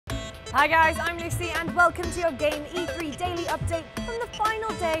Hi guys, I'm Lucy and welcome to your Game E3 daily update from the final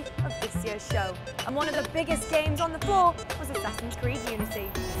day of this year's show. And one of the biggest games on the floor was Assassin's Creed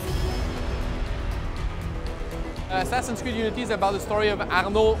Unity. Assassin's Creed Unity is about the story of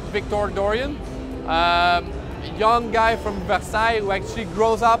Arnaud Victor Dorian, a young guy from Versailles who actually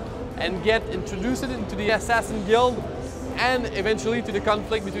grows up and gets introduced into the Assassin Guild and eventually to the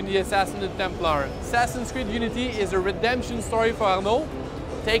conflict between the Assassin and Templar. Assassin's Creed Unity is a redemption story for Arnaud,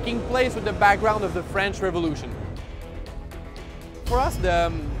 taking place with the background of the French Revolution. For us,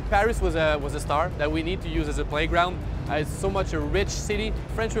 Paris was a star that we need to use as a playground. It's so much a rich city.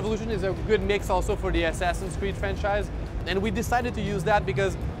 French Revolution is a good mix also for the Assassin's Creed franchise. And we decided to use that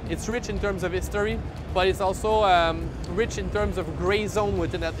because it's rich in terms of history, but it's also rich in terms of gray zone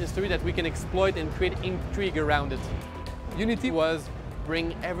within that history that we can exploit and create intrigue around it. Unity was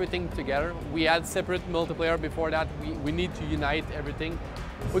bring everything together. We had separate multiplayer before that. We need to unite everything.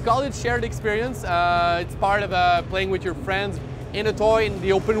 We call it shared experience. It's part of playing with your friends in a toy, in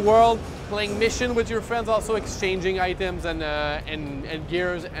the open world, playing mission with your friends, also exchanging items and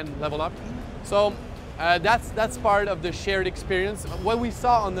gears and level up. So that's part of the shared experience. What we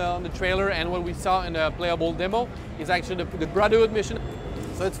saw on the trailer and what we saw in the playable demo is actually the Brotherhood mission.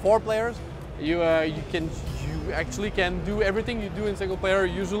 So it's 4 players. You actually can do everything you do in single player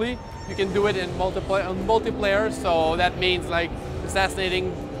usually. You can do it in multiplayer, so that means like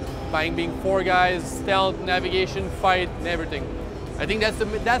assassinating, being 4 guys, stealth, navigation, fight, and everything. I think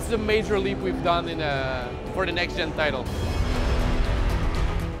that's the major leap we've done for the next-gen title.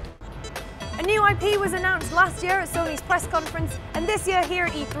 A new IP was announced last year at Sony's press conference, and this year here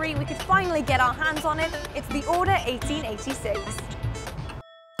at E3 we could finally get our hands on it. It's The Order 1886.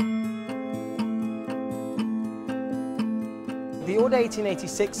 The Order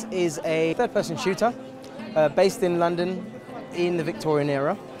 1886 is a third-person shooter based in London in the Victorian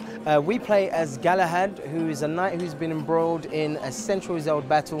era. We play as Galahad, who is a knight who's been embroiled in a centuries-old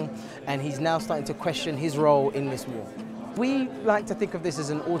battle, and he's now starting to question his role in this war. We like to think of this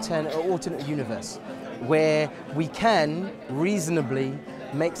as an alternate universe, where we can reasonably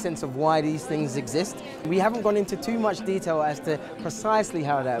make sense of why these things exist. We haven't gone into too much detail as to precisely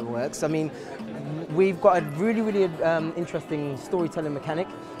how that works. I mean, we've got a really interesting storytelling mechanic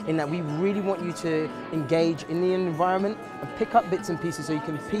in that we really want you to engage in the environment and pick up bits and pieces so you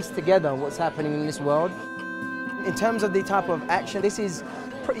can piece together what's happening in this world. In terms of the type of action, this is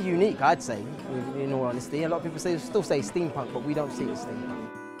pretty unique, I'd say, in all honesty. A lot of people still say steampunk, but we don't see it as steampunk.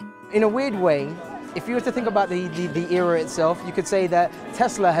 In a weird way, if you were to think about the era itself, you could say that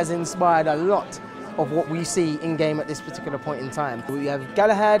Tesla has inspired a lot of what we see in-game at this particular point in time. We have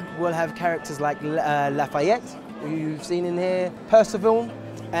Galahad, we'll have characters like Lafayette, who you've seen in here, Percival,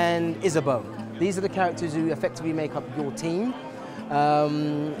 and Isabeau. These are the characters who effectively make up your team.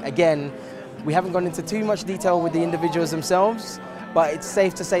 Again, we haven't gone into too much detail with the individuals themselves, but it's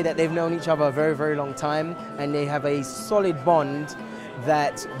safe to say that they've known each other a very long time, and they have a solid bond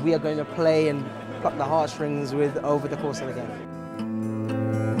that we are going to play and pluck the heartstrings with over the course of the game.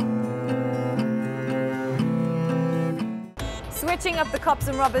 Switching up the cops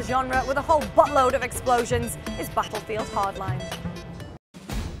and robbers genre with a whole buttload of explosions is Battlefield Hardline.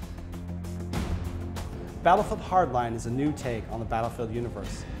 Battlefield Hardline is a new take on the Battlefield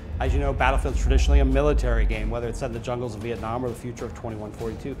universe. As you know, Battlefield is traditionally a military game, whether it's set in the jungles of Vietnam or the future of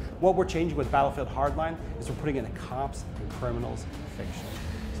 2142. What we're changing with Battlefield Hardline is we're putting in the cops and criminals fiction.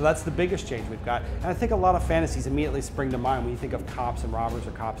 So that's the biggest change we've got. And I think a lot of fantasies immediately spring to mind when you think of cops and robbers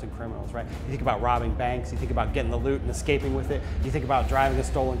or cops and criminals, right? You think about robbing banks, you think about getting the loot and escaping with it, you think about driving a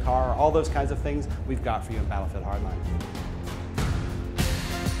stolen car, all those kinds of things we've got for you in Battlefield Hardline.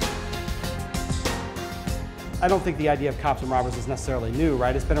 I don't think the idea of cops and robbers is necessarily new,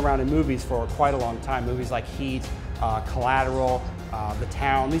 right? It's been around in movies for quite a long time. Movies like Heat, Collateral, The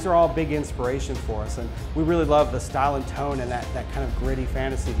Town, these are all big inspirations for us, and we really love the style and tone and that kind of gritty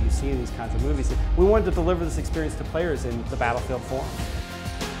fantasy that you see in these kinds of movies. And we wanted to deliver this experience to players in the Battlefield form.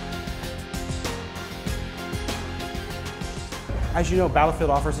 As you know, Battlefield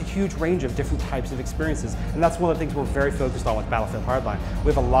offers a huge range of different types of experiences, and that's one of the things we're very focused on with Battlefield Hardline.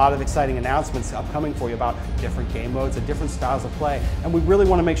 We have a lot of exciting announcements upcoming for you about different game modes and different styles of play, and we really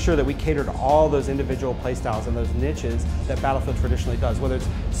want to make sure that we cater to all those individual play styles and those niches that Battlefield traditionally does. Whether it's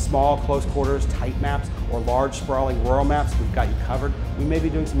small, close quarters, tight maps, or large, sprawling rural maps, we've got you covered. We may be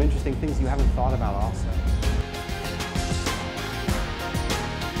doing some interesting things you haven't thought about also.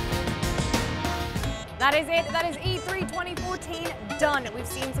 That is it. That is E3 2014 done. We've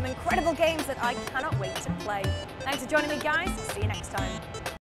seen some incredible games that I cannot wait to play. Thanks for joining me, guys. See you next time.